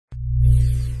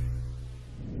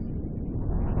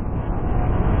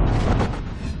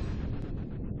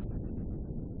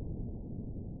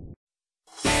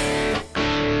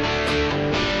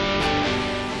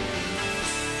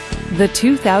The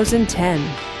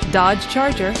 2010 Dodge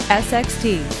Charger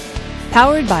SXT.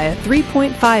 Powered by a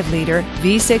 3.5-liter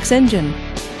V6 engine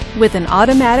with an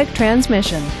automatic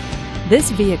transmission,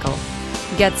 this vehicle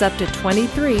gets up to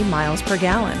 23 miles per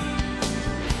gallon.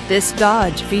 This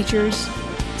Dodge features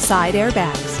side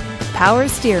airbags, power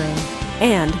steering,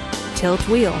 and tilt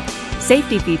wheel.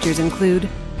 Safety features include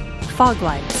fog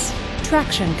lights,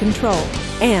 traction control,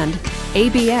 and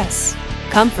ABS.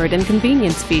 Comfort and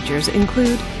convenience features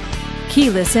include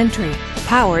keyless entry,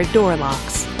 powered door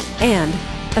locks, and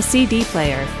a CD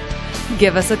player.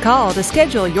 Give us a call to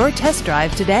schedule your test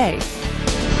drive today.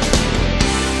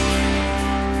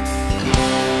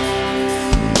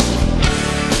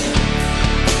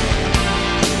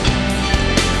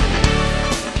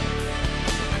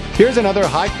 Here's another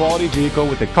high-quality vehicle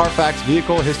with the Carfax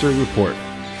Vehicle History Report.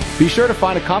 Be sure to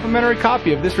find a complimentary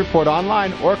copy of this report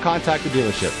online or contact the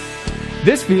dealership.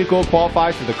 This vehicle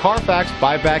qualifies for the Carfax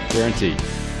Buyback Guarantee.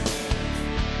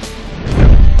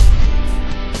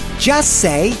 Just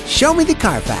say, "Show me the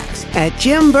Carfax" at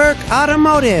Burke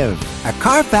Automotive, a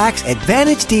Carfax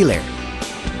Advantage dealer.